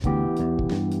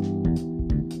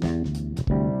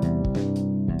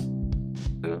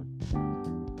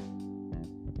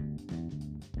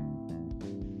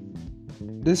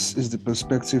This is the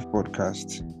Perspective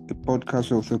Podcast, a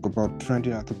podcast where we talk about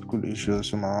trending and topical issues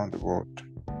from around the world.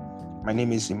 My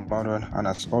name is Emmanuel, and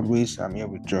as always, I'm here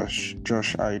with Josh.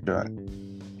 Josh, how you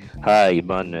doing? Hi,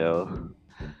 Emmanuel.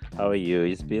 How are you?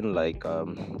 It's been like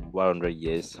 100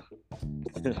 years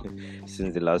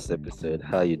since the last episode.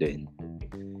 How are you doing?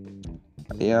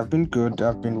 Yeah, I've been good.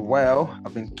 I've been well.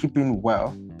 I've been keeping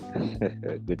well.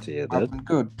 Good to hear I've that. been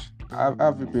good. How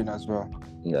have you been as well?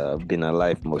 Yeah, I've been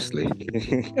alive mostly.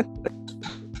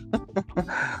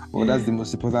 Well, that's the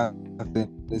most important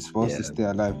thing. Is for us to Yeah. stay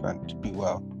alive and be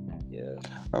well. Yeah.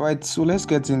 All right, so let's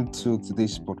get into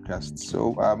today's podcast.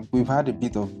 So we've had a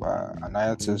bit of an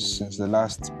hiatus since the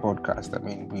last podcast. I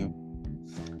mean,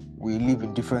 we live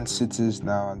in different cities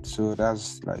now, and so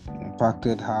that's like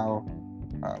impacted how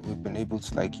we've been able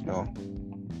to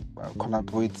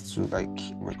collaborate to like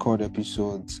record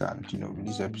episodes and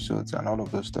release episodes and all of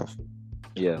those stuff.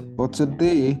 Yeah. But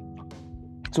today,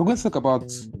 so we're going to talk about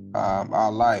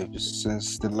our lives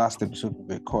since the last episode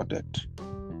we recorded.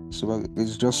 So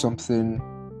it's just something.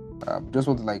 Just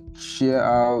want to like share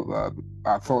our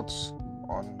thoughts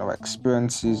on our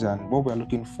experiences and what we're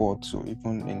looking forward to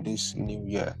even in this new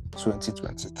year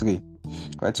 2023.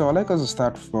 Right, so I'd like us to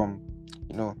start from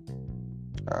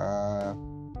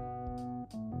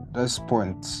this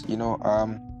point.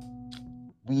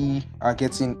 We are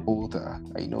getting older.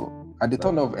 At the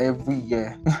turn of every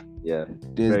year, Yeah.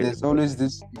 there's always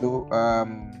this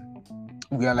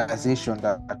realization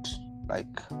that like,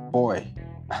 boy,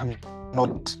 I'm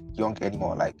not young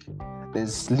anymore. Like,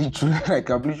 there's literally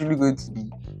I'm literally going to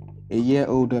be a year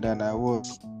older than I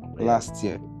was last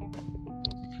year.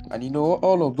 And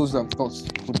all of those thoughts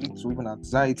could lead to even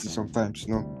anxiety sometimes.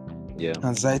 Yeah.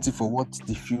 Anxiety for what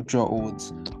the future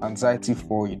holds, anxiety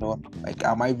for like,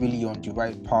 am I really on the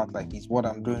right path? Like, is what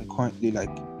I'm doing currently like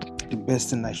the best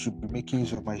thing I should be making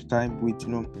use of my time with?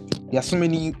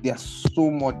 There's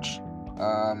so much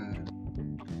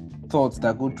thoughts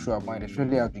that go through our mind,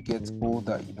 especially as we get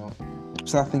older.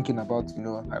 Start thinking about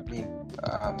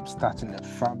starting a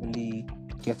family,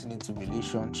 getting into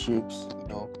relationships,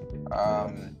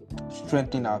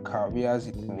 strengthening our careers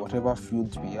in whatever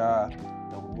fields we are.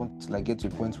 We want to like get to a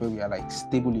point where we are like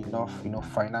stable enough,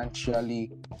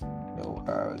 financially,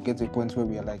 get to a point where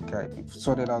we are like we've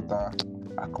sorted out our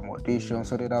accommodation,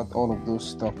 sorted out all of those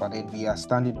stuff, and then we are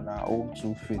standing on our own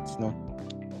 2 feet.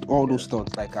 All those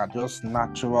thoughts like are just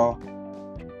natural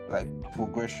like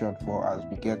progression for as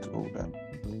we get older.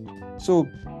 So,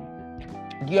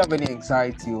 do you have any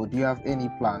anxiety or do you have any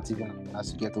plans even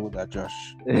as you get older,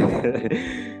 Josh?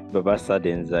 Baba said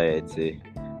anxiety.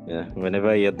 Yeah,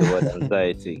 whenever I hear the word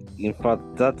anxiety, in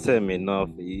fact, that term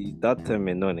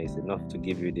alone is enough to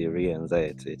give you the real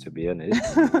anxiety, to be honest.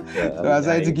 Yeah, So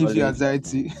anxiety gives you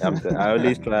anxiety. I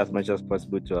always try as much as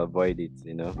possible to avoid it,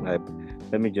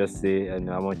 let me just say, I'm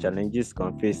on challenges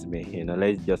confuse me,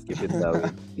 let's just keep it that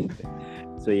way.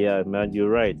 So yeah, man, you're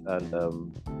right. And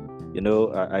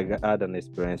I had an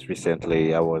experience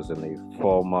recently. I was in a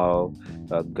formal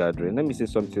gathering. Let me say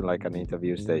something like an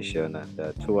interview session,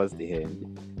 and towards the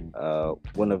end,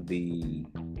 one of the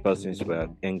persons who were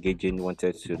engaging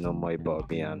wanted to know more about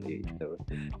me, and he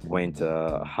went,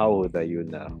 "How old are you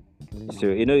now?" So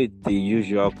it's the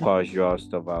usual casual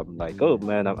stuff. I'm like, "Oh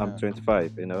man, I'm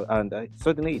 25," and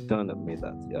suddenly it dawned on me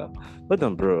that hold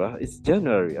on, bro, it's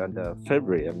January and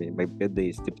February. I mean, my birthday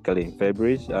is typically in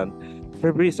February, and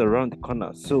February is around the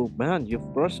corner. So man,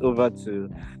 you've crossed over to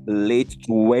late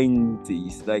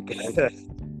 20s, like.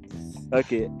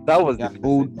 Okay, that was the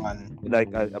old man.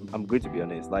 Like, I'm going to be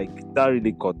honest. Like, that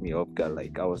really caught me off guard.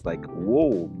 Like, I was like,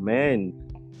 "Whoa, man!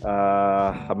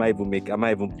 Am I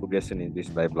even progressing in this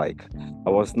life?" Like, I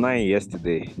was 9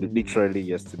 yesterday, literally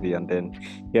yesterday, and then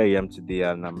here I am today,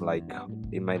 and I'm like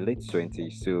in my late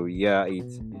 20s. So yeah,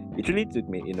 it really took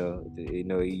me.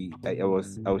 I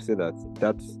would say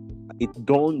that's. It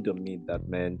dawned on me that,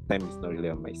 man, time is not really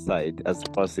on my side as a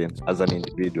person, as an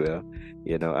individual,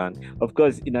 and of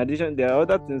course, in addition, there are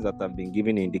other things that have been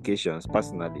giving indications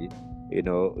personally.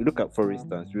 Look at, for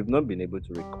instance, we've not been able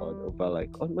to record over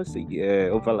like almost a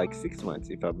year, over like 6 months,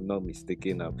 if I'm not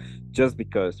mistaken, just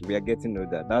because we are getting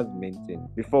older. That's the main thing.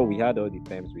 Before, we had all the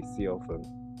times we see often.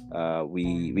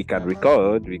 We can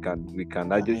record, we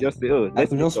can. I just say, "Oh, I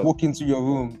could just walk into your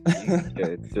room."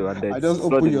 Yeah, so and then I just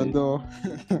open your door.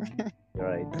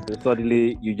 Right. So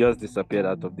suddenly you just disappeared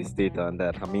out of the state, and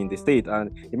the state.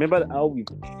 And remember how we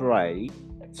try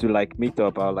to like meet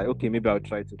up. I was like, okay, maybe I'll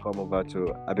try to come over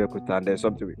to Abeokuta, and then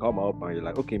something will come up, and you're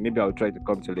like, okay, maybe I'll try to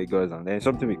come to Lagos, and then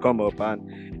something will come up,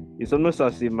 and it's almost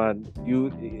as if, man,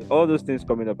 you all those things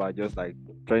coming up are just like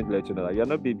trying to let you know that you're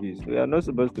not babies. We are not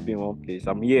supposed to be in one place.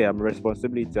 I'm here. I'm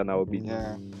responsibility, and I will be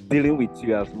Yeah. dealing with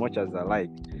you as much as I like,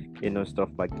 stuff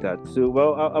like that. So,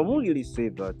 well, I won't really say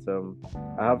that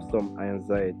I have some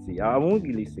anxiety. I won't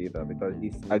really say that because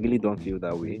I really don't feel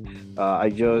that way.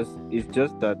 It's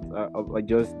just that I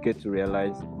just get to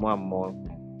realize more and more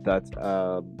that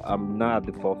I'm not at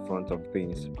the forefront of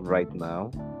things right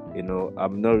now.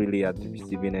 I'm not really at the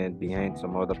receiving end behind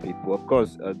some other people. Of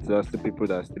course, there are still people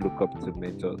that still look up to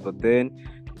mentors, but then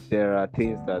there are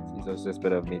things that is also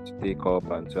expected of me to take up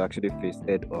and to actually face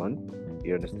head on.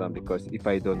 You understand? Because if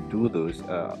I don't do those,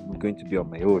 I'm going to be on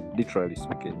my own, literally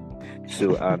speaking.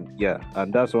 So, yeah,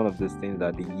 and that's one of those things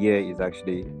that the year is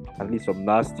actually, at least from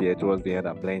last year towards the end,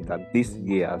 I've learned. And this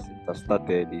year, as it has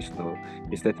started,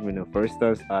 it's letting me know. For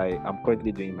instance, I am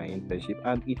currently doing my internship,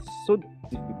 and it's so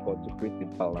difficult to create a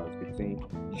balance between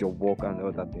your work and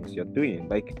other things you're doing.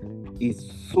 Like,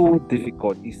 it's so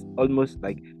difficult. It's almost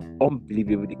like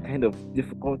unbelievable the kind of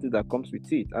difficulty that comes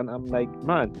with it. And I'm like,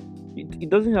 man, it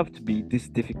doesn't have to be this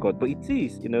difficult, but it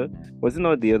is. Was it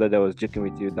not the other day I was joking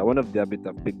with you that one of the habits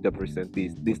I've picked up recently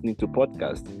is listening to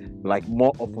podcasts, like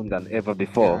more often than ever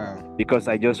before, because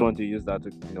I just want to use that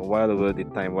to while over the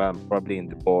time where I'm probably in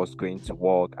the bus going to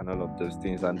work and all of those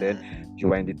things, and then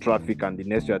you are in the traffic, and the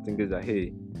next you are thinking that,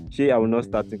 hey, I will not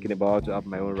start thinking about how to have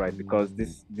my own ride, because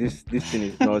this thing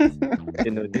is not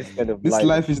this kind of this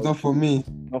life is not for me.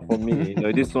 Not for me.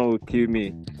 This one will kill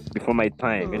me before my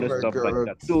time. Stuff God. like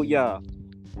that. So yeah,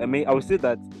 I mean, I would say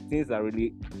that things are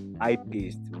really high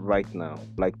paced right now,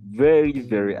 like very,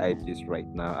 very high paced right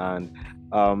now. And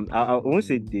I won't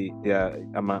say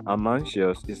I'm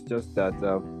anxious. It's just that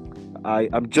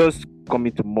I'm just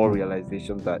coming to more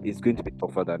realization that it's going to be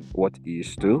tougher than what it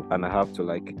used to, and I have to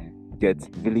like get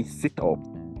really sit up,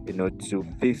 to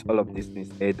face all of these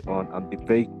things head on and be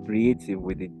very creative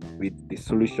with the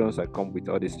solutions that come with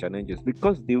all these challenges,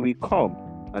 because they will come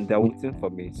and they're waiting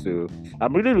for me. So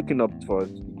I'm really looking up for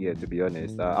the year, to be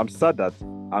honest. I'm sad that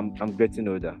I'm getting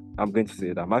older. I'm going to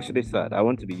say that I'm actually sad. I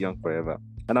want to be young forever,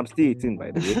 and I'm still 18,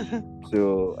 by the way.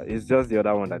 So it's just the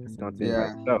other one that is counting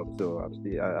myself. So I'm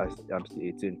still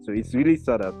 18. So it's really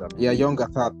sad that I'm young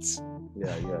at heart.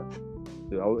 Yeah.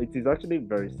 So it is actually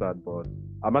very sad, but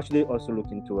I'm actually also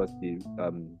looking towards the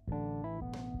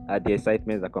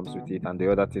excitement that comes with it and the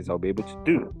other things I'll be able to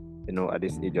do, at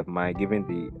this age of mine, given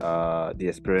the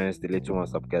experience, the little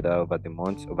ones I've gathered over the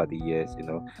months, over the years,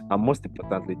 and most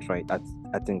importantly,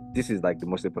 I think this is like the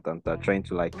most important, trying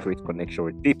to like create connection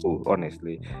with people,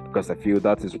 honestly, because I feel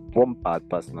that is one part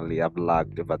personally I've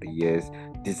lacked over the years.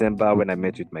 December, when I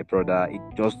met with my brother, it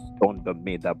just dawned on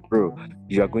me that, bro,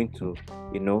 you are going to,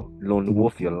 lone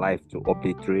wolf your life to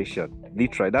obliteration.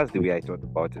 Literally, that's the way I thought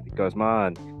about it, because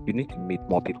man, you need to meet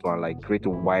more people and like create a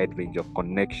wide range of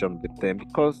connection with them,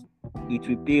 because it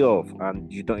will pay off.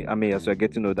 And you don't, I mean, as you're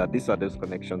getting to know that these are those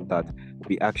connections that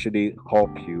will actually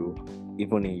help you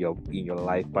even in your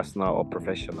life, personal or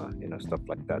professional, stuff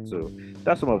like that. So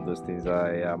that's some of those things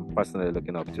I am personally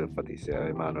looking up to for this year,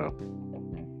 Emmanuel.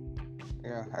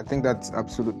 Yeah, I think that's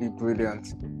absolutely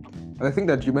brilliant. And I think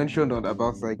that you mentioned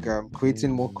about like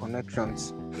creating more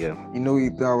connections. Yeah.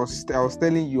 I was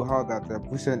telling you how that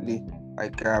recently,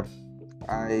 like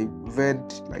I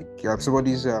read like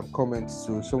somebody's comments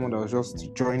to someone that was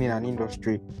just joining an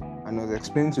industry, and I was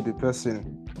explaining to the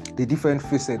person the different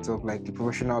facets of like the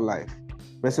professional life.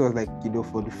 The person was like,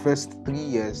 for the first 3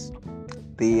 years,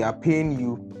 they are paying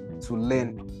you to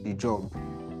learn the job.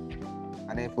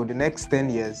 And then for the next 10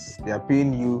 years, they are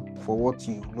paying you for what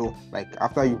you know. Like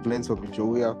after you've learned something,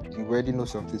 you already know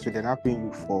something, so they're not paying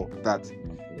you for that.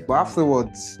 Yeah. But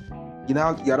afterwards, you're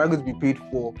not going to be paid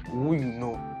for who you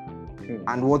know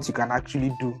and what you can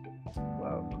actually do.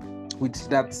 Wow. With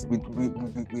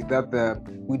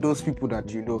those people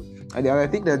that you know. And I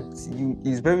think that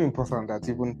it's very important that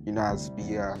even as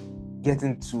we are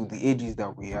getting to the ages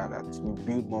that we are, that we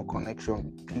build more connection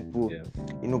with people.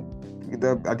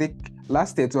 Yeah. I think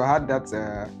last year, so I had that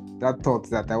thought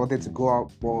that I wanted to go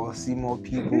out or see more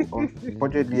people.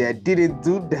 Unfortunately, I didn't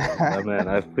do that. Oh, man,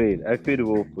 I failed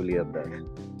woefully at that.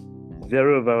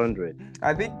 0 over 100.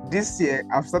 I think this year,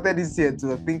 I've started this year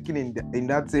to thinking in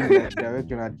that same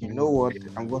direction that, you know what,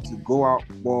 I'm going to go out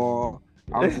more.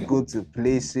 I want to go to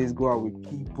places, go out with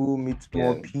people, meet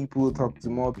more people, talk to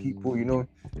more people,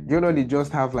 they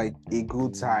just have like a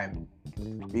good time.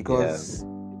 Because,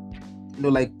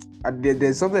 like,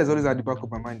 there's something that's always at the back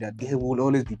of my mind, that there will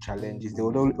always be challenges, there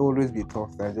will always be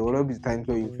tough times, there will always be times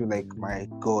where you feel like, my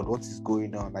God, what is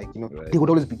going on? Like, right. There would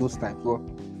always be those times. So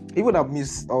even I've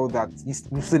missed all that, you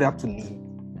still have to leave.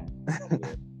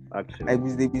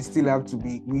 Actually, we still have to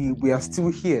be we are still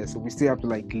here, so we still have to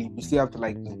like live, we still have to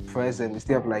like be present, we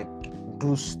still have to like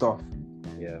do stuff.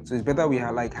 yeah, So it's better we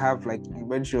have like you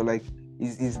mentioned, like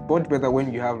it's much better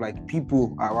when you have like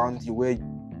people around you where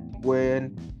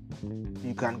when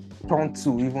you can turn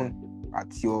to even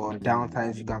at your down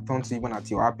times, you can turn to even at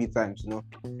your happy times,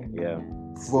 yeah,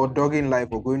 For dogging life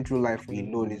or going through life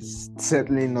alone is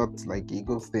certainly not like a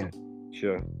good thing.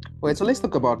 sure, Well, so let's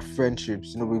talk about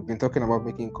friendships. We've been talking about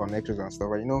making connections and stuff,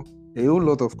 and a whole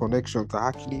lot of connections are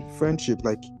actually friendship,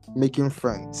 like making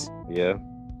friends. yeah,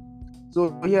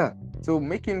 So yeah, so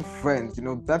making friends,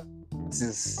 that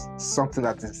is something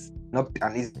that is not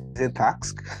an easy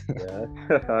task. yeah.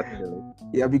 Actually,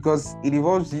 Yeah, because it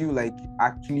involves you like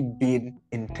actually being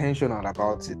intentional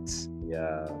about it.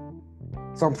 yeah,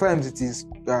 Sometimes it is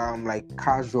like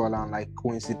casual and like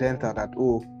coincidental that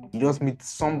you just meet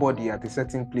somebody at a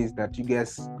certain place that you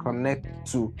guys connect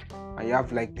to and you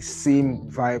have like the same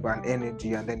vibe and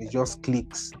energy and then it just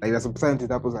clicks. Like there's sometimes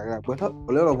it happens like that, but a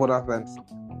lot of other times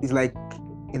it's like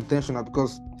intentional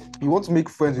because you want to make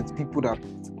friends with people that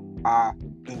are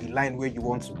in the line where you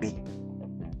want to be.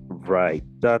 right.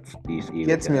 That is it.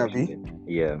 Get me, Abby? Actually,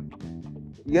 yeah,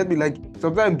 You get me? Like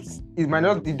sometimes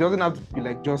it doesn't have to be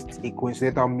like just a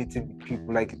coincidental meeting with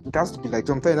people. Like it has to be like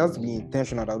sometimes it has to be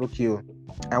intentional that okay,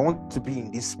 I want to be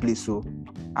in this place. So,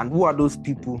 and who are those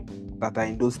people that are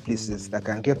in those places that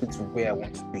can get me to where I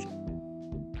want to be?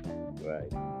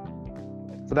 right.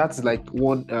 So that's like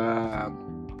one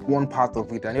part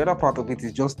of it, and the other part of it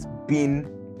is just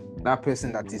being that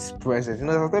person that is present.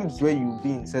 Sometimes where you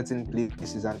be in certain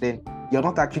places and then you're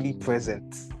not actually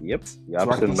present. Yep, you're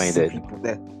to actually see absent-minded. people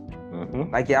there.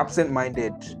 Mm-hmm. Like you're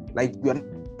absent-minded. Like you're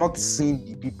not seeing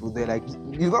the people there. Like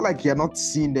it's not like you're not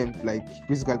seeing them like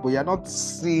physically, but you're not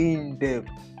seeing them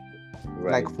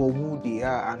Right. like for who they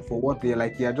are and for what they're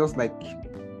like. You're just like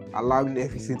allowing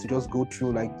everything to just go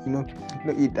through, like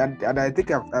it. And I think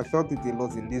I felt it a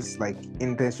lot in this like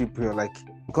internship period, like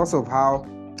because of how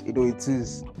it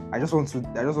is. I just want to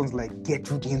like get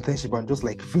through the internship and just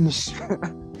like finish.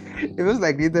 It feels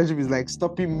like the internship is like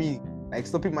stopping me, like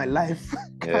stopping my life,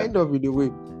 kind of in a way.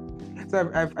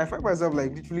 So I find myself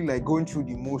like literally like going through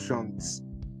the motions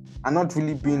and not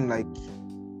really being like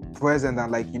present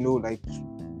and like like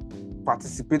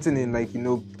participating in like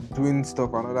doing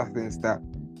stuff and other things that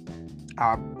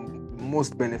are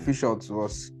most beneficial to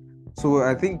us. So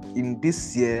I think in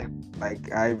this year,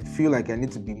 like I feel like I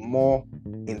need to be more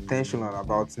intentional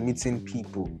about meeting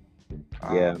people,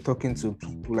 talking to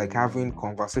people, like having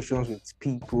conversations with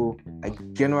people,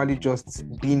 like generally just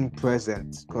being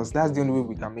present, because that's the only way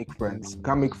we can make friends. You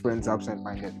can't make friends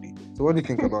absent-mindedly. So what do you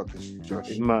think about this, Josh?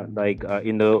 Like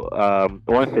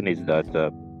one thing is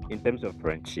that in terms of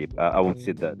friendship, I would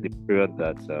say that the period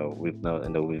that we've now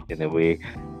in a way,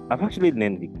 I've actually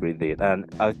learned the great it, and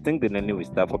I think the learning will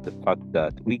start from the fact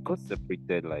that we got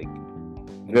separated like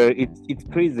it's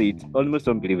crazy, it's almost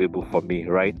unbelievable for me,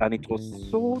 right? And it was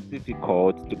so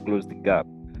difficult to close the gap.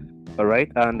 All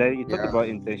right, and then you talk about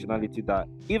intentionality, that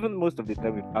even most of the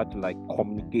time we've had to like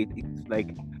communicate. It's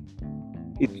like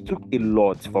it took a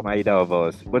lot from either of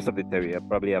us. Most of the time, we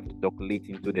probably have to talk late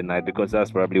into the night because that's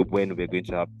probably when we're going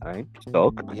to have time to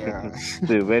talk. Yeah.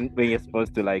 So when you're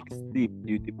supposed to like sleep,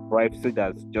 you deprive so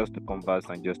that's just to converse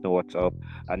and just know what's up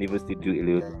and even still do a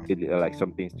little like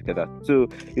some things together. So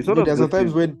it's one of there's those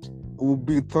sometimes when we'll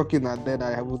be talking and then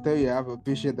I will tell you I have a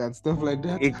patient and stuff like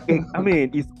that. I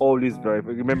mean, it's always very.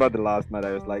 Remember the last night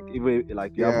I was like, even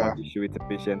like you have one issue with a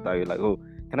patient, and you're like, oh,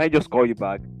 can I just call you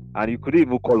back? And you couldn't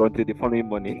even call until the following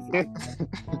morning.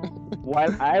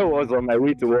 While I was on my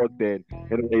way to work, then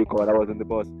when you called, I was on the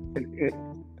bus.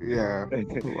 Yeah.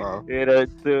 Wow.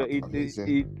 So it's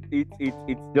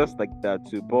just like that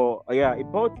too. But yeah,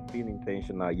 about being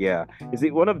intentional. Yeah, is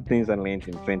it one of the things I learned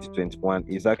in 2021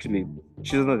 is actually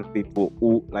choosing the people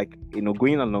who like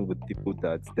going along with people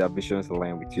that their visions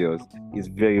align with yours is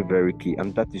very, very key,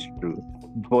 and that is true.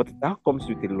 But that comes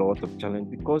with a lot of challenge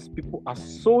because people are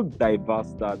so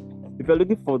diverse that if you're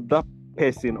looking for that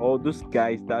person or those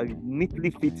guys that neatly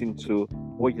fit into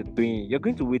what you're doing, you're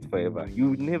going to wait forever.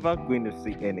 You're never going to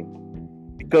see any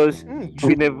because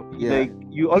you never like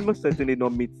you almost certainly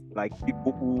don't meet like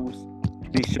people whose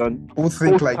vision who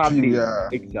think like you,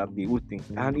 exactly, who think,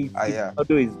 and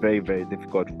although it's very, very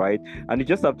difficult, right? And you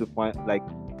just have to find like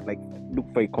look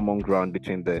for a common ground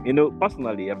between them.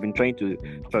 Personally, I've been trying to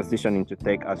transition into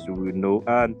tech, as you will know,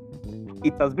 and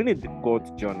it has been a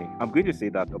difficult journey. I'm going to say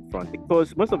that up front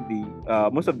because most of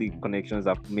the connections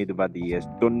I've made over the years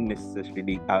don't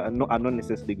necessarily are not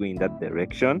necessarily going in that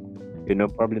direction.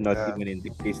 Probably not even in the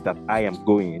place that I am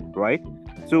going, right?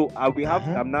 So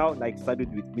Mhm. I'm now like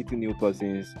started with meeting new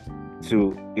persons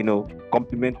to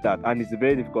complement that, and it's a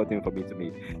very difficult thing for me to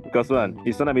meet because one,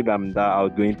 it's not that maybe I'm that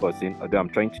outgoing person or that I'm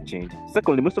trying to change.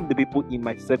 Secondly, most of the people in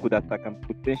my circle that I can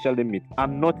potentially meet are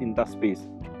not in that space.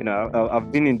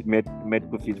 I've been in the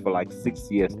medical field for like 6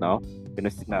 years now.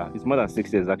 It's more than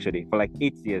 6 years actually, for like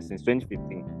 8 years since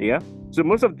 2015. Yeah. So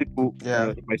most of the people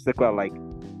Yeah. in my circle are like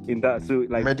in that. So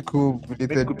like Medical medical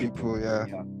related people, people, yeah.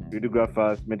 yeah,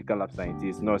 radiographers, medical lab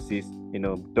scientists, nurses,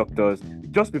 doctors,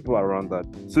 just people around that.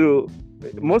 So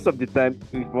most of the time,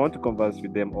 if you want to converse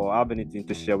with them or have anything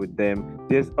to share with them,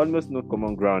 there's almost no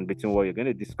common ground between what you're going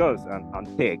to discuss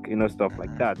and take, stuff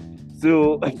like that.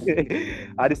 So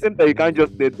at the same time, you can't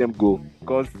just let them go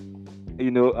because they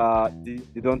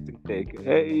don't think tech.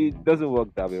 It doesn't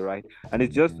work that way, right? And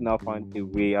it's just to now find a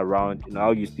way around,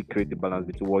 how you still create a balance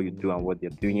between what you do and what they're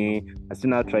doing. And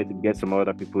still now try to get some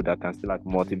other people that can still like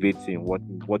motivate you in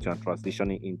what you're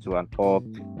transitioning into and all.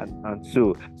 And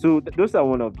those are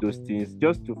one of those things,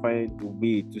 just to find a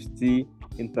way to still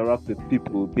interact with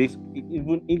people based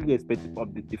even irrespective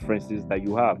of the differences that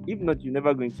you have. If not, you're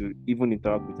never going to even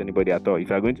interact with anybody at all if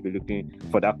you're going to be looking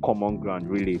for that common ground,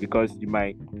 really, because you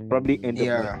might probably end up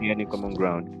not Yeah. seeing any common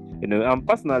ground. And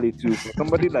personally too, for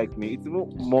somebody like me, it's even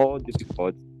more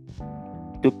difficult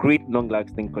to create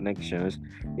long-lasting connections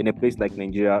in a place like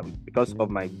Nigeria because of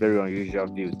my very unusual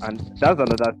views. And that's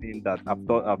another thing that I've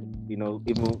thought of, even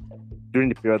during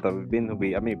the period that we've been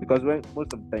away. I mean, because when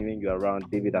most of the time when you're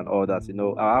around David and all that,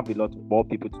 I have a lot more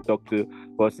people to talk to.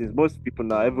 But since most people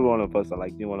now, every one of us are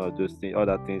like doing one of those things,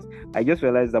 other things, I just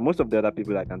realized that most of the other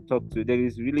people I can talk to, there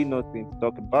is really nothing to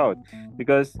talk about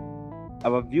because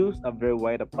our views are very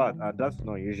wide apart, and that's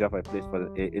not usual for a place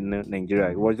in Nigeria.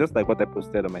 It was just like what I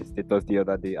posted on my status the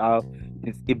other day. How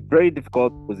it's a very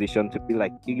difficult position to be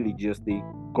like religiously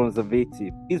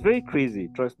conservative. It's very crazy,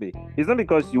 trust me. It's not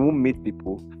because you won't meet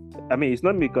people. I mean, it's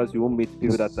not because you won't meet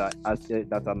people that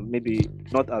are maybe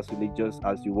not as religious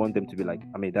as you want them to be. Like,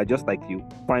 I mean, they're just like you,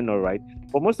 fine, all right.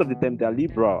 But most of the time, they're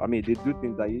liberal. I mean, they do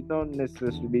things that you don't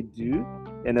necessarily do.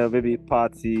 Maybe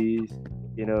parties,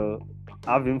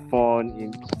 having fun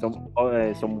in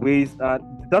some ways that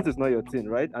is not your thing,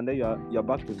 right? And then you're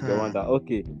back to square one. That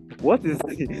okay, what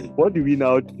do we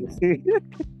now do?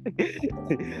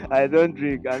 I don't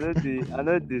drink. I know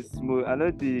the smoke. I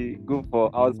know the go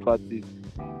for house parties.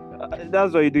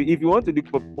 That's what you do. If you want to look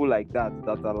for people like that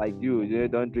are like you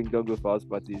don't drink, don't go for house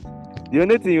parties. The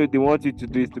only thing they want you to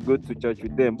do is to go to church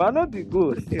with them, but not the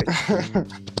go.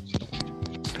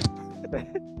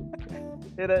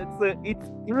 So it's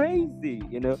crazy,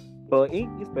 But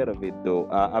in spite of it, though,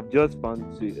 I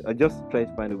just try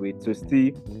to find a way to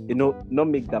still, not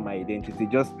make that my identity.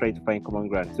 Just try to find common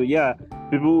ground. So yeah,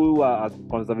 people who are as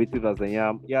conservative as I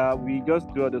am, yeah, we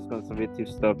just do all this conservative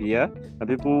stuff here, and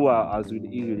people who are as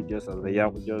irreligious as I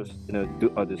am, we just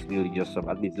do all this religious stuff.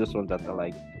 At least just one that are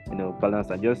like balance,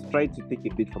 and just try to take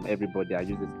a bit from everybody and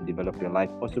use it to develop your life.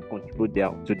 Also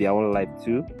contribute to their own life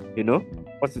too,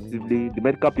 positively. The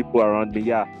medical people around me,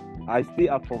 yeah, I still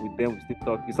have fun with them. We still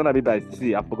talk. It's not a bit I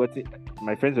see. I forgot it.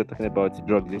 My friends were talking about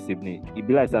drugs this evening. It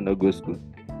be like I not go school.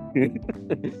 And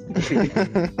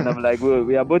I'm like, well,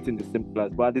 we are both in the same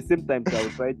class, but at the same time, I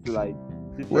was trying to like.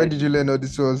 Where did you learn all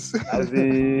this was? As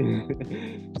to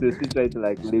still try to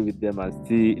like live with them and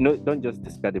still, don't just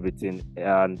discard everything,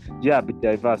 and yeah, be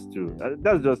diverse too.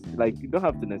 That's just like you don't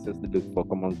have to necessarily look for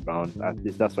common ground. At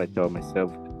least that's what I tell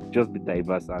myself. Just be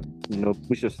diverse and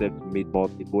push yourself to meet more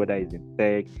people, whether it's in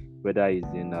tech, whether it's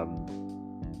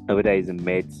in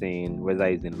medicine, whether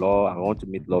it's in law. I want to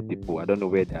meet law people. I don't know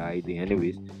where they're hiding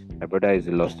anyways. My brother is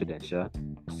a law student, yeah.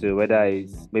 So whether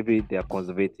it's maybe they're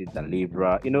conservative, they're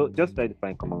liberal, just try to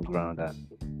find common ground, and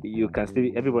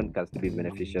everyone can still be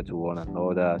beneficial to one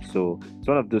another. So it's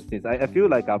one of those things. I feel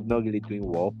like I'm not really doing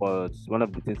well, but it's one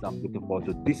of the things I'm looking forward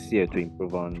to this year to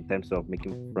improve on in terms of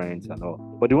making friends and all.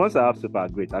 But the ones I have so far are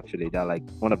great, actually. They're like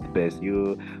one of the best.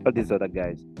 All these other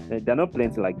guys, they're not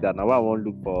plenty like that. Now I won't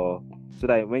look for, so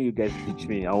that when you guys teach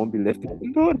me, I won't be left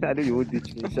alone. I know you won't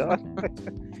teach me, sure.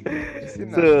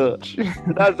 So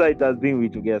that's how it has been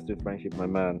with regards to friendship, my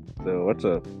man. So what's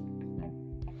up?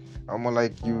 I'm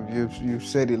like you've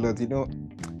said a lot.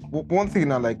 One thing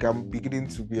now, like I'm beginning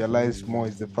to realize more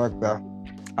is the fact that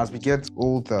as we get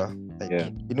older,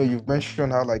 like you've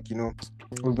mentioned how like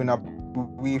we've been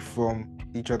away from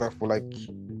each other for like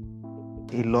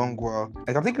a long while.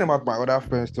 Like I'm thinking about my other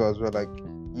friends too as well. Like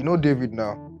David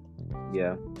now.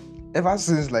 Yeah. Ever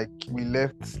since like we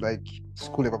left like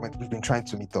school environment, we've been trying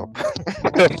to meet up.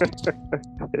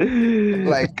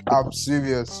 Like I'm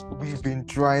serious. We've been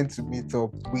trying to meet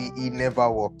up. It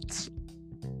never worked.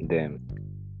 Damn.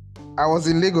 I was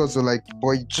in Lagos, so like,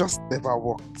 but it just never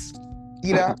worked.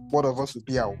 Either one of us would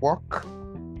be at work,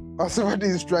 or somebody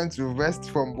is trying to rest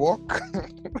from work.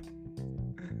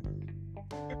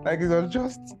 Like it was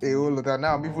just a whole lot. And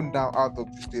now I'm even down out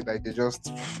of the state. Like the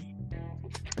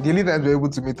only time we were able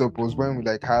to meet up was when we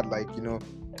like had like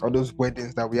all those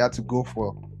weddings that we had to go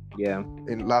for. Yeah.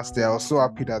 In last year, I was so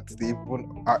happy that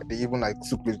they even like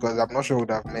took place because I'm not sure I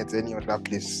would have met any other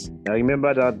place. I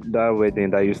remember that wedding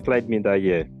that you slide me that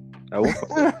year. I won't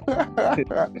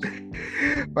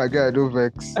My guy, don't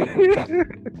vex.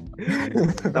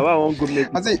 Now I won't go make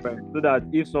it think, so that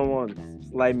if someone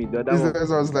slide me, the other one. That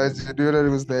was like the other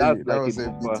was like that was a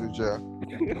bit too jar.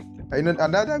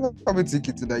 Another coming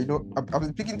ticket to that. I've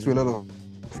been speaking to a lot of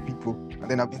people, and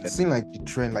then I've been seeing like the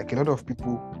trend. Like a lot of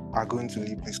people are going to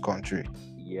leave this country.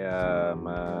 Yeah,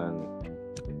 man.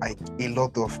 Like a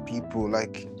lot of people,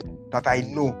 like that I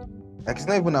know. Like it's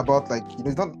not even about like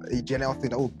it's not a general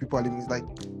thing that people are leaving. It's like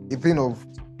a thing of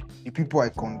the people I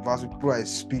converse with, people I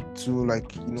speak to,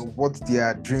 like what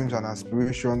their dreams and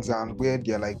aspirations and where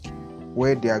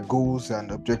their goals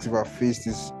and objectives are faced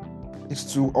is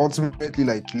to ultimately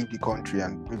like leave the country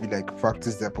and maybe like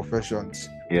practice their professions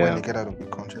when they get out of the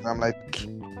country. And I'm like,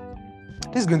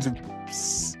 this is going to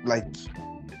like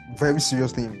very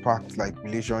seriously impact like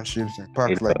relationships,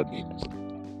 impact like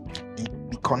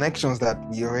the connections that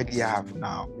we already have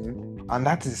now. And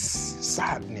that is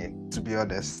saddening, to be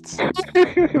honest.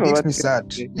 It makes me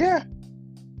sad. Yeah.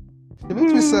 It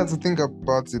makes me sad to think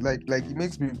about it. Like it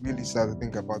makes me really sad to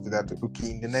think about it that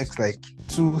okay, in the next like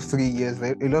 2-3 years,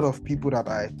 like a lot of people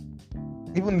that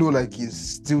even though like it's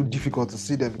still difficult to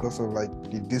see them because of like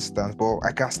the distance, but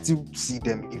I can still see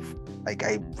them if like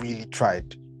I really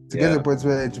tried. To get to the point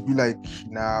where to be like,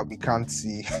 nah, we can't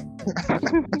see.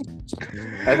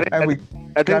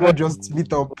 I cannot just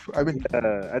meet up. I mean,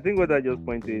 I think what I just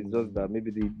pointed is just that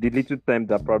maybe the little time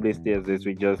that probably stays this,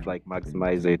 we just like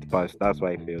maximize it. But that's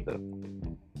why I feel that.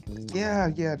 Yeah,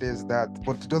 there's that,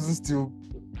 but it doesn't still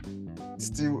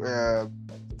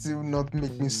not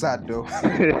make me sad though.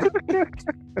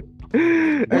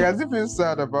 Like I still feel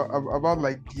sad about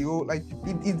like the whole like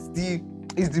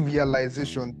it's the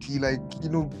realization,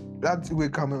 that way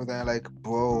coming with that like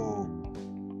bro,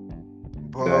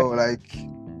 like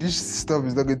this stuff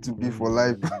is not going to be for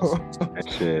life, bro.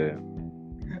 Sure.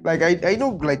 Like I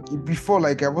know like before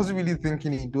like I wasn't really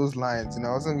thinking in those lines, I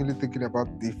wasn't really thinking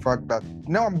about the fact that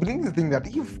now I'm beginning to think that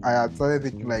if I had started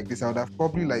thinking like this, I would have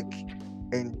probably like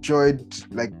enjoyed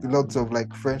like lots of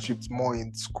like friendships more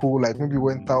in school, like maybe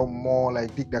went out more,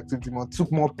 like did the activity more,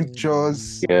 took more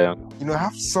pictures,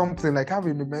 have something like have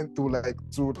a memento like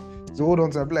to hold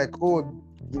on to. I'd be like,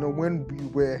 when we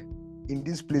were in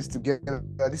this place together,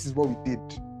 this is what we did.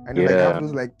 And then like have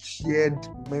those like shared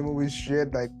memories,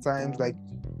 shared like times, like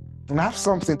and have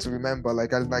something to remember.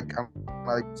 Like I'm like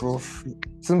bro,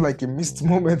 seems like a missed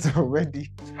moment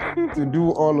already to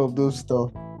do all of those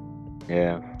stuff.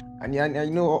 Yeah.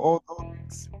 And all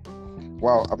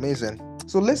wow, amazing.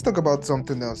 So let's talk about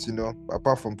something else,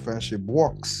 apart from friendship,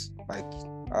 works. Like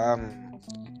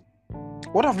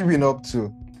what have you been up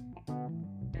to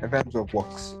in terms of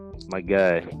works? My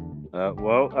guy.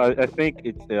 Well, I think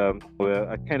it's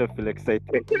I kind of feel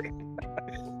excited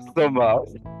somehow.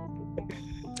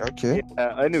 Okay.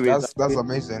 Anyways, that's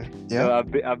amazing. Yeah.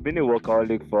 I've been a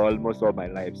workaholic for almost all my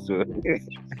life, so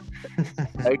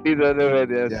I don't know where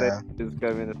the excitement is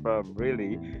coming from,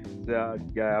 really. So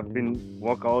I've been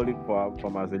workaholic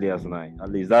from as early as 9. At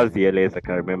least that's the earliest I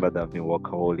can remember that I've been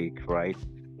workaholic, right?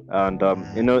 And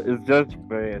it's just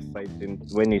very exciting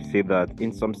when you see that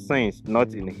in some sense,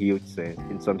 not in a huge sense,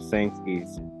 in some sense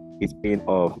it's paying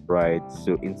off, right?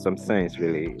 So in some sense,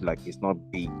 really, like it's not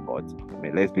big, but I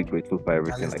mean, let's be grateful for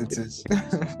everything. Like this.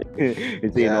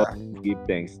 It's give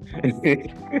thanks.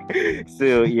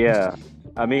 So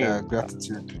I mean,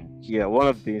 gratitude. Yeah, one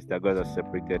of the things that got us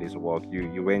separated is work.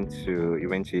 You went to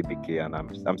ABK, and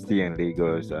I'm still in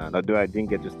Lagos. And although I didn't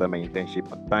get to start my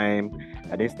internship on time,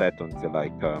 I didn't start until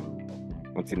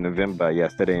until November. Yeah, I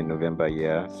started in November.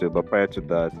 Yeah. So, but prior to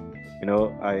that,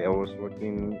 I was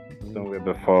working somewhere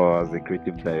before as a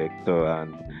creative director,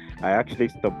 and I actually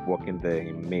stopped working there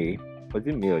in May. Was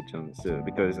it May or June? So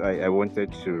because I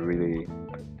wanted to really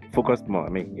focus more,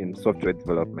 in software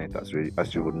development, as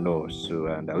you would know. So,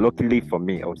 and luckily for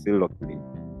me, I would say luckily,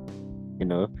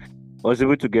 I was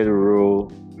able to get a role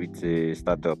with a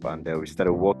startup, and we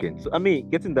started working. So,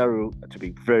 getting that role, to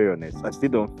be very honest, I still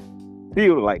don't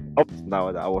feel like up to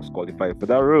now that I was qualified for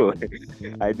that role.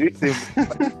 I do say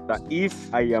that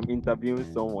if I am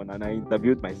interviewing someone and I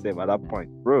interviewed myself at that point,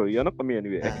 bro, you're not coming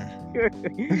anywhere.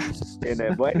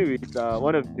 But anyways,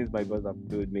 one of the things my boss have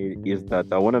told me is that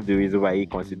one of the reasons why he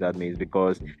considered me is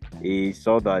because he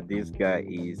saw that this guy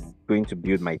is going to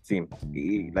build my team.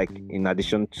 Like in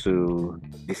addition to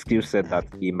the skill set that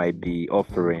he might be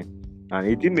offering. And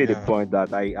he did make the point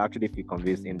that I actually feel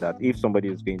convinced in that if somebody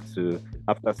is going to,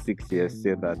 after 6 years,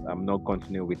 say that I'm not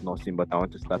continuing with nursing, but I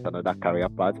want to start another career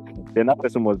path, then that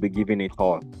person must be giving it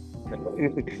all.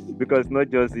 Because not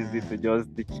just easy to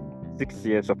just teach 6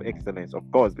 years of excellence, of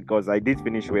course, because I did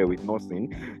finish well with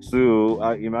nursing. So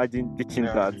imagine teaching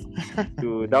that.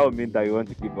 So that would mean that you want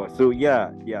to give us. So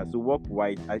so work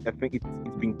wide. I think it's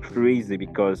been crazy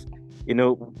because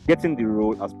getting the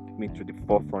role has put me to the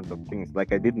forefront of things.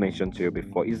 Like I did mention to you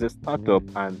before, it's a startup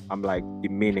and I'm like the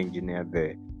main engineer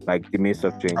there, like the main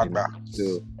software engineer.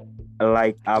 So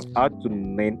like I've had to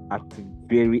learn at a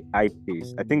very high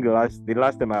pace. I think the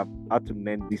last time I've had to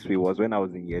learn this way was when I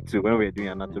was in year 2, when we were doing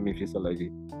anatomy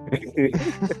physiology.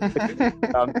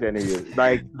 I'm telling you,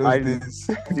 like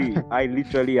I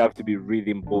literally have to be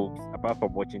reading books apart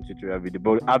from watching tutorial video,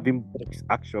 but having books,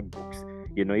 actual books,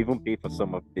 even pay for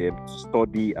some of them to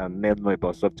study and learn more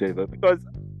about software because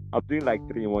I'm doing like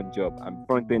 3-in-1 job. I'm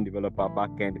front-end developer,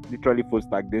 back-end, literally full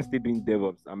stack. They're still doing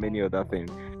DevOps and many other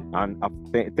things. And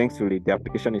thankfully, the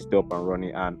application is still up and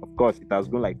running. And of course, it has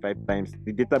grown like 5 times.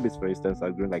 The database, for instance,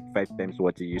 has grown like 5 times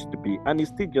what it used to be. And it's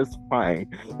still just fine.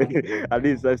 At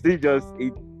least it's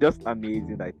just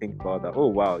amazing. I think about that. Oh,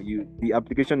 wow, the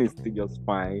application is still just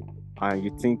fine. And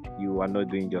you think you are not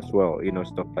doing just well,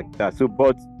 stuff like that. So,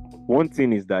 but one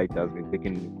thing is that it has been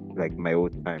taking like my whole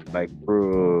time. Like,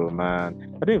 bro,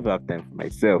 man, I don't even have time for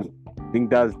myself. I think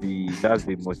that's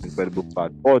the most incredible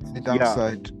part. But the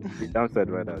downside. The downside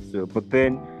rather. So, but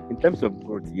then in terms of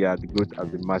growth, the growth has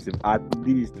been massive. At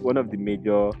least one of the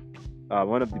major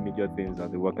things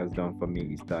that the work has done for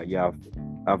me is that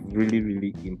I've really,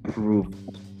 really improved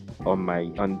on my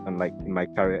in my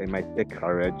career, in my tech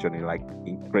career journey, like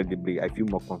incredibly. I feel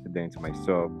more confident in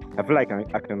myself. I feel like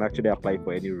I can actually apply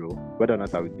for any role, whether or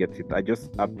not I will get it. I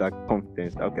just have that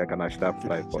confidence that, okay, I can actually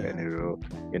apply for any role,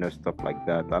 stuff like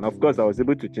that. And of course, I was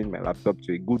able to change my laptop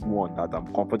to a good one that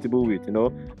I'm comfortable with.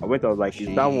 I was like,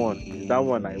 is that one I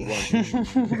want?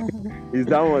 Is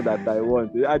that one that I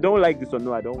want? I don't like this one.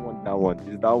 No, I don't want that one.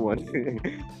 Is that one?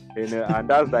 And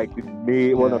that's like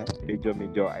one of the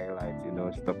major highlights,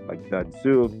 stuff like that.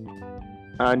 So,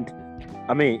 and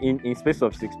I mean, in space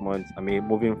of 6 months, I mean,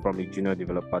 moving from a junior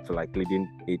developer to like leading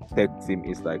a tech team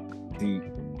is like the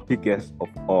biggest of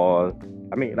all.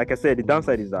 I mean, like I said, the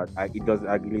downside is that I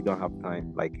really don't have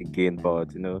time, like again,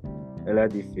 but earlier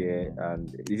this year,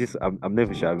 and it's just I'm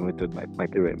never sure I've told my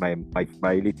parent, my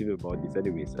relative about this.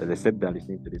 Anyways, as I said, they're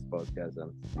listening to this podcast,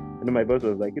 and my boss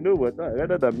was like, what?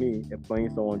 Rather than me employing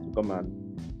someone to come and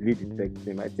lead the tech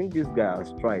team, I think this guy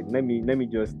has tried. Let me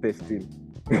just test him.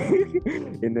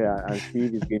 And see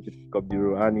if he's going to pick up the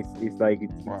role. And it's like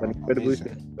it's an incredible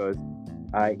thing because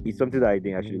it's something that I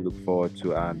didn't actually look forward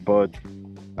to. But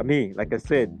I mean, like I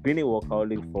said, being a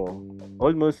workaholic for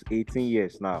almost 18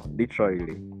 years now,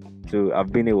 literally. So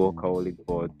I've been a workaholic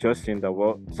for just in the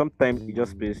work. Sometimes it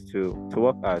just pays to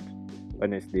work hard,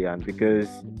 honestly, and because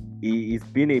it's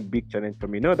been a big challenge for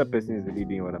me. No other person is really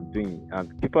doing what I'm doing,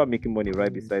 and people are making money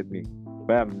right beside me.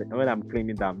 When I'm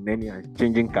claiming that I'm learning and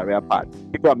changing career paths,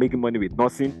 people are making money with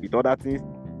nursing, with other things,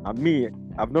 and me,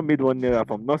 I've not made 1 naira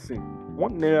from nursing.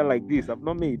 1 naira like this, I've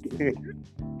not made.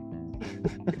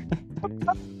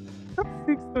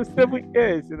 6 to 7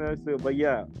 years, So, but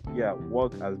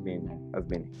work has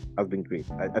been great.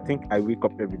 I think I wake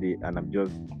up every day and I'm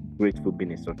just grateful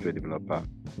being a software developer.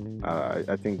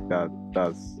 I think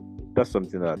that's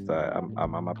something that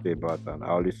I'm happy about, and I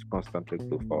always constantly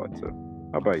look forward to.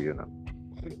 How about you now?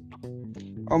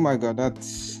 Oh my God,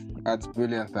 that's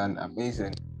brilliant and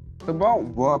amazing. About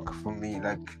work for me,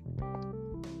 like,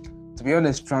 to be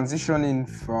honest, transitioning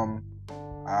from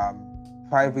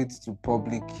private to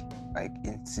public like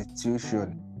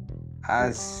institution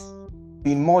has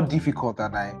been more difficult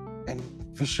than I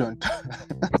envisioned.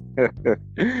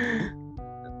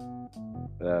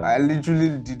 I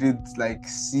literally didn't like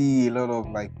see a lot of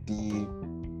like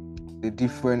the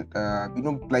different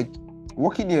like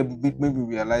working here made me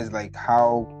realize like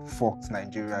how fucked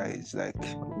Nigeria is, like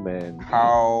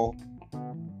how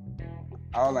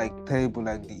like terrible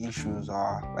like the issues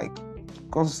are, like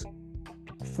because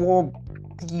for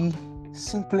the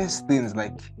simplest things,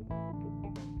 like,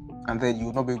 and then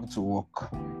you'll not be able to work.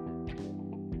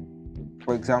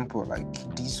 For example,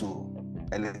 like diesel,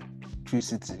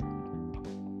 electricity.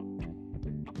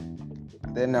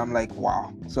 then I'm like,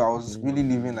 wow. So I was really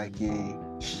living like a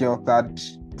sheltered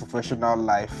professional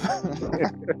life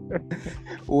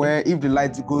where if the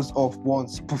light goes off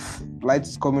once, poof, light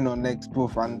is coming on next,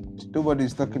 poof, and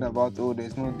nobody's talking about, oh,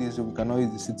 there's no this, so we cannot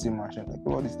use the sitting machine. Like,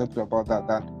 nobody's talking about that.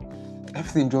 And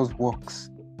everything just works.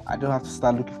 I don't have to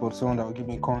start looking for someone that will give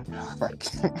me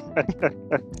contract.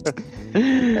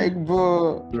 Like,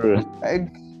 bro,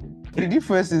 like, the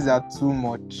differences are too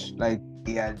much. Like,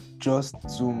 they are just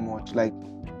too much. Like,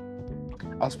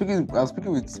 I was speaking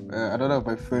with another of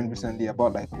my friend recently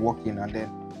about like working, and then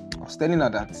I was telling her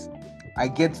that I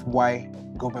get why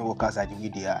government workers are the way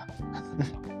they are.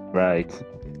 Right.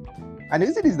 And the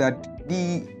reason is that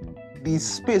the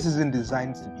space isn't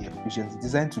designed to be efficient; it's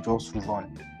designed to just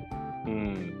run.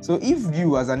 So if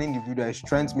you as an individual is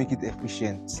trying to make it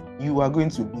efficient, you are going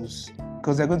to lose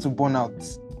because you're going to burn out,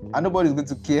 and nobody's going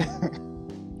to care.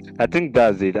 I think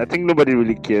that's it. I think nobody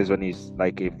really cares when it's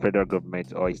like a federal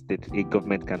government or a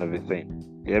government kind of a thing.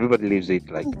 Everybody leaves it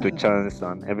like to chance,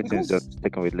 and everything's just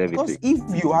taken with levity. Because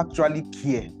if you actually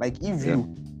care, like if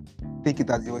you take it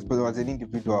as your responsibility as an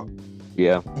individual,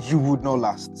 you would not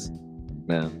last.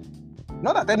 Yeah.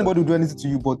 Not that anybody will do anything to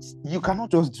you, but you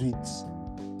cannot just do it.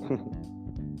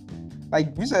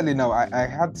 Like recently now, I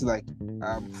had to like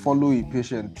follow a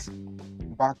patient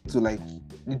back to like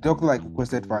the doctor like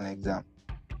requested for an exam.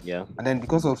 Yeah. And then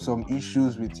because of some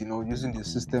issues with using the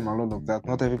system and all of that,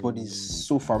 not everybody is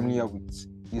so familiar with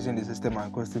using the system and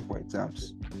requesting for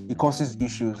exams. It causes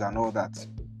issues and all that.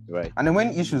 Right. And then when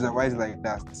issues arise like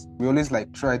that, we always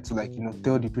like try to like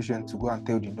tell the patient to go and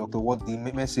tell the doctor what the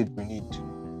message we need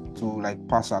to like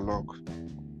pass along.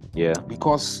 Yeah.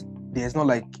 Because there's not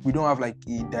like we don't have like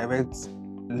a direct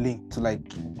link to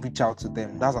like reach out to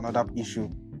them. That's another issue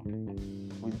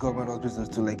with government hospitals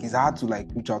too. Like it's hard to like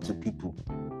reach out to people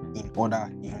in other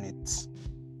units.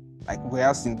 Like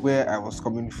whereas in where I was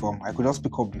coming from, I could just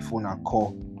pick up the phone and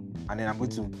call, and then I'm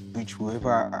going to reach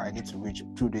whoever I need to reach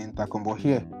through the intercom. But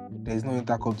here, there's no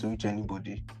intercom to reach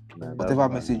anybody. Whatever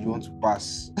message you want to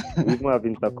pass. We don't have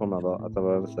intercom at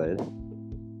our side.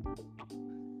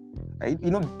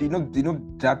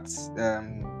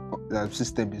 That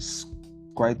system is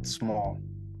quite small.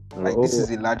 Like this is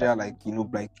a larger like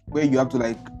where you have to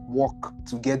like walk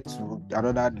to get to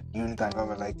another unit and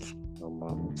I'm like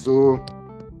so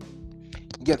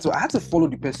I had to follow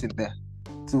the person there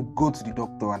to go to the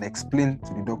doctor and explain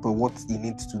to the doctor what he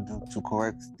needs to do to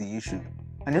correct the issue.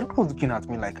 And the doctor was looking at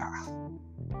me like,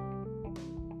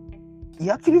 he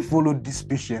actually followed this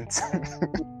patient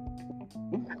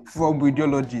from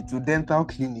radiology to dental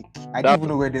clinic. I didn't even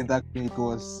know where dental clinic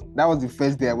was. That was the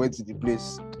first day I went to the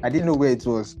place. I didn't know where it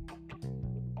was.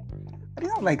 I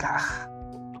didn't like,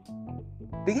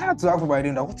 they had to ask my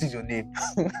name. What is your name?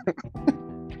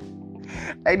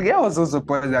 And the guy was so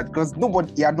surprised that because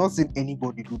he had not seen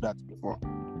anybody do that before.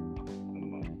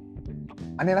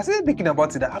 And then I started thinking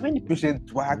about it, that how many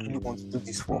patients do I actually want to do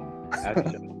this for?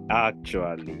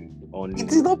 Actually, only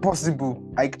it is not possible.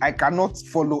 I cannot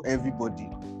follow everybody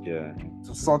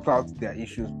to sort out their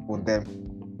issues for them.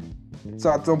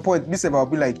 So at some point, Miss I'll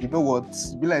be like, you know what?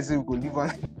 Be like, say we go leave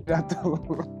on that.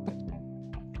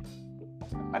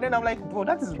 And then I'm like, bro,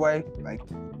 that is why like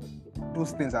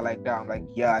those things are like that. I'm like,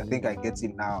 yeah, I think I get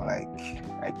it now. Like,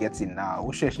 I get it now.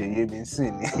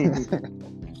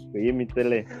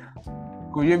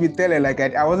 Could you be telling like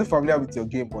I wasn't familiar with your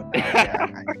game, but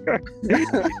I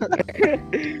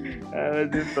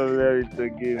wasn't familiar with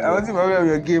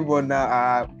your game, but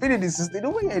now being in the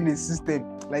system, when you're in the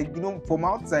system, like from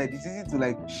outside, it's easy to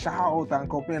like shout and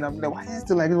complain. I'm like, why is it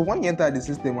still like when you enter the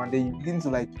system and then you begin to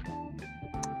like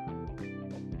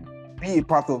be a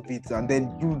part of it, and then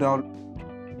you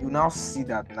now see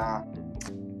that now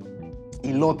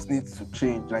a lot needs to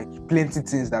change, like plenty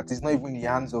things that is not even in the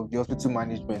hands of the hospital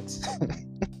management.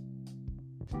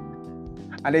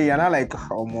 And then you're not like,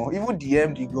 even the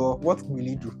MD go, what will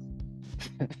he do?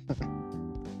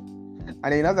 And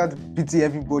then you know that pity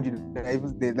everybody.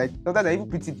 Like sometimes I even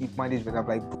pity the management. I'm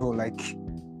like, bro, like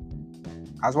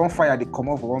as one fire they come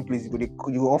off for one place,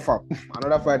 you offer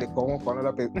another fire they come off for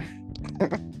another place.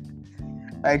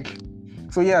 Like,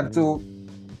 so yeah, so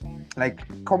like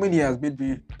coming here has made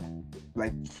me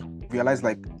like realize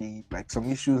like the some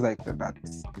issues like that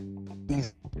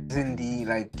is in the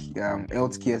like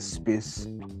healthcare space,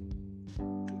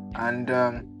 and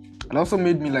it also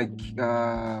made me like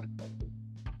I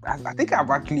think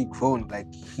I've actually grown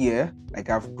like here, like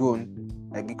I've grown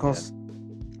like because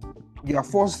you are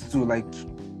forced to like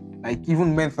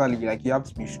even mentally like you have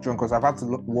to be strong, because I've had to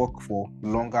work for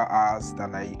longer hours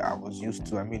than I was used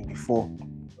to. I mean, before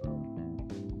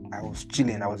I was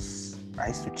chilling, I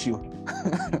used to chill.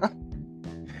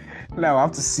 Now I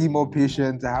have to see more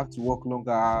patients. I have to work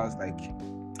longer hours. Like,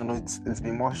 it's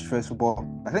been more stressful. But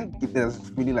I think it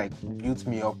has really like built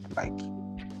me up, like,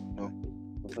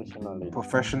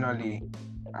 professionally,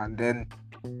 and then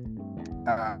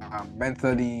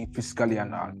mentally, physically,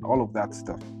 and all of that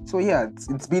stuff. So yeah,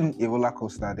 it's been a roller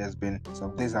coaster. There's been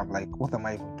some days I'm like, what am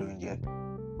I even doing here?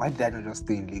 Why did I not just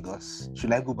stay in Lagos?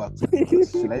 Should I go back to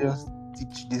Lagos? Should I just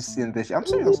teach this and that? I'm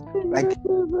serious. Like,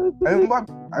 I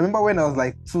remember when I was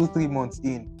like 2-3 months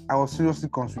in, I was seriously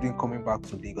considering coming back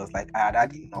to Lagos. Like, I had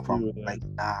had enough. I'm like,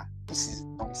 nah, this is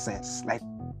nonsense. Like,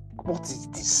 what is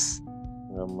this?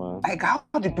 Like, how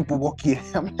do people work here?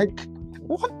 I'm like,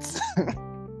 what?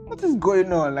 What is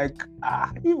going on? Like,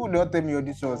 people don't tell me all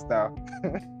this stuff.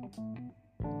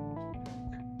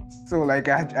 So like,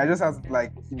 I just have to,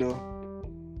 like,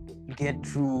 get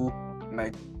through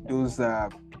like those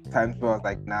times where I was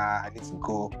like, nah, I need to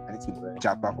go. I need to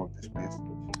jump out of this place.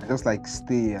 I just like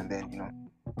stay, and then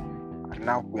and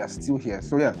now we are still here.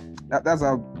 So yeah, that's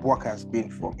how work has been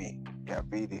for me. Yeah,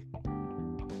 really.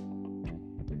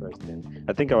 Interesting.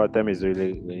 I think our time is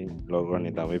really long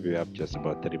running down. Maybe we have just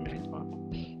about 30 minutes more.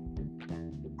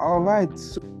 All right.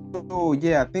 So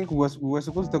yeah, I think we were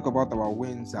supposed to talk about our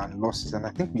wins and losses, and I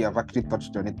think we have actually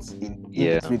touched on it in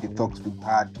between the talks we've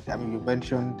had. I mean, you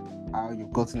mentioned how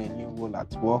you've gotten a new role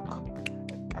at work.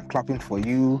 I'm clapping for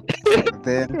you. And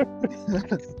then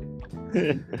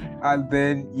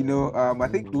I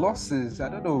think losses. I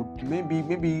don't know.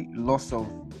 Maybe loss of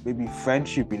maybe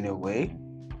friendship in a way,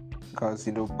 because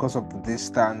because of the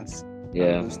distance.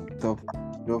 Yeah. Stuff.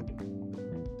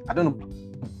 I don't know.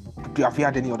 Have you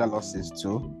had any other losses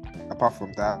too, apart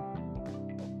from that?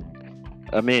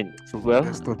 I mean, so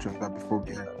let's touch on that before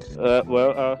we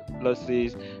end.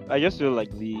 Losses. I just feel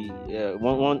like the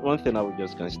one thing I would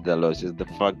just consider loss is the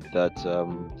fact that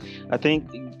I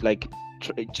think like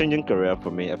changing career for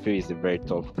me, I feel is a very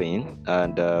tough thing,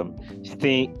 and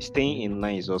staying in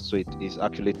line is also it is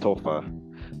actually tougher.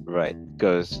 Right,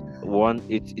 because one,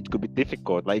 it could be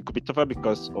difficult. Like, it could be tougher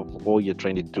because of all you're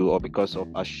trying to do, or because of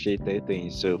associated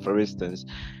things. So, for instance,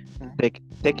 tech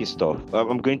is tough.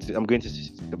 I'm going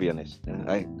to be honest.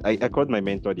 I called my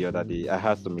mentor the other day. I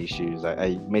had some issues.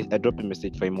 I dropped a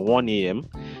message for him 1 a.m.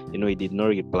 He did not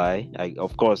reply.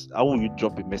 Of course, how will you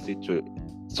drop a message to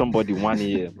somebody 1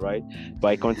 a.m., right? But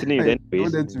I continued anyways.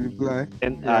 I wanted to reply.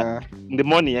 And in the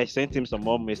morning, I sent him some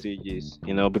more messages,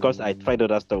 because I tried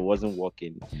other stuff, wasn't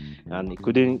working, and he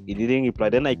didn't reply.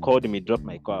 Then I called him, he dropped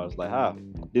my call. I was like,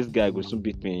 this guy will soon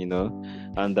beat me,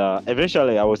 and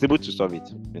eventually I was able to solve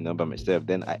it, by myself.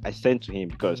 Then I sent to him,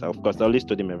 because of course I always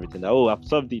told him everything. I've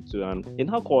solved it too, and he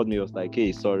now called me. I was like,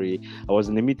 hey, sorry, I was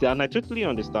in a meeting, and I totally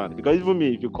understand, because even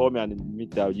me, if you call me and in a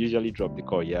meeting, I'll usually drop the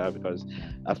call, because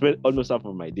I spent almost half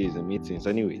of my days in meetings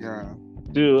anyway. Yeah.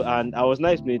 Too, and I was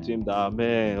nice explaining to him that,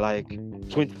 man, like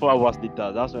 24 hours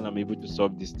later, that's when I'm able to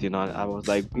solve this thing. And I was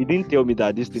like, he didn't tell me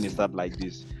that this thing is start like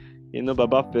this.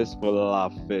 Baba first for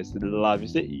laugh first. Laugh. You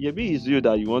say, maybe it's you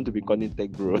that you want to be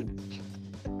connected, bro.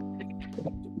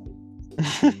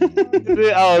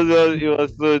 It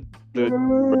was so good.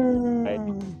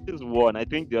 Right? This is one. I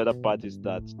think the other part is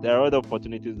that there are other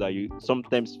opportunities that you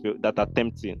sometimes feel that are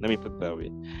tempting. Let me put it that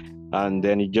way. And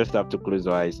then you just have to close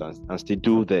your eyes and still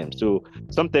do them. So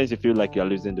sometimes you feel like you're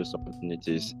losing those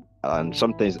opportunities, and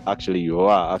sometimes actually you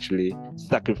are actually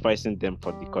sacrificing them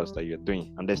for the cause that you're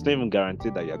doing. And there's no even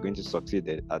guarantee that you're going to succeed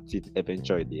at it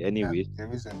eventually. Anyway,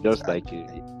 just like a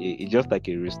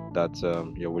risk that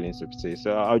you're willing to take.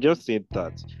 So I'll just say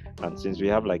that. And since we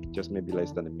have like just maybe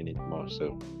less than a minute more,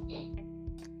 so.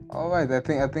 All right, I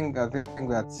think that's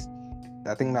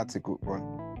a good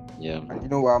one. Yeah.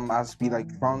 And as we like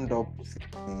round up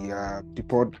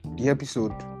the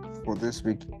episode for this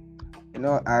week,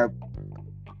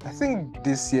 I think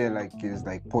this year is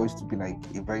poised to be like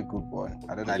a very good one.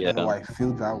 I don't know why I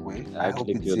feel that way. I hope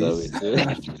it is.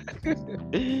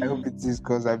 I hope it is,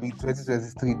 because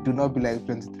 2023 do not be like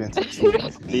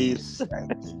 2022. Please.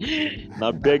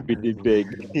 Now beg with the beg.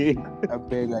 I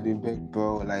beg and I beg,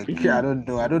 bro. Like, I don't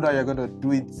know how you're gonna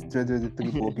do it.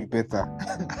 2023 will be better.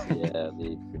 Yeah,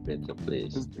 be better,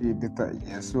 please. Just be better.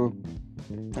 Yeah. So,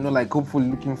 hopefully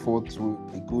looking forward to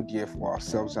a good year for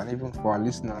ourselves and even for our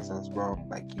listeners as well.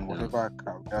 Like, in whatever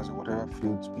careers or whatever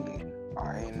fields we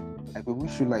are in, we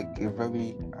wish you like a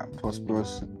very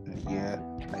prosperous year,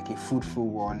 like a fruitful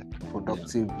one,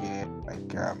 productive year,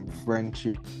 like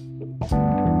friendship.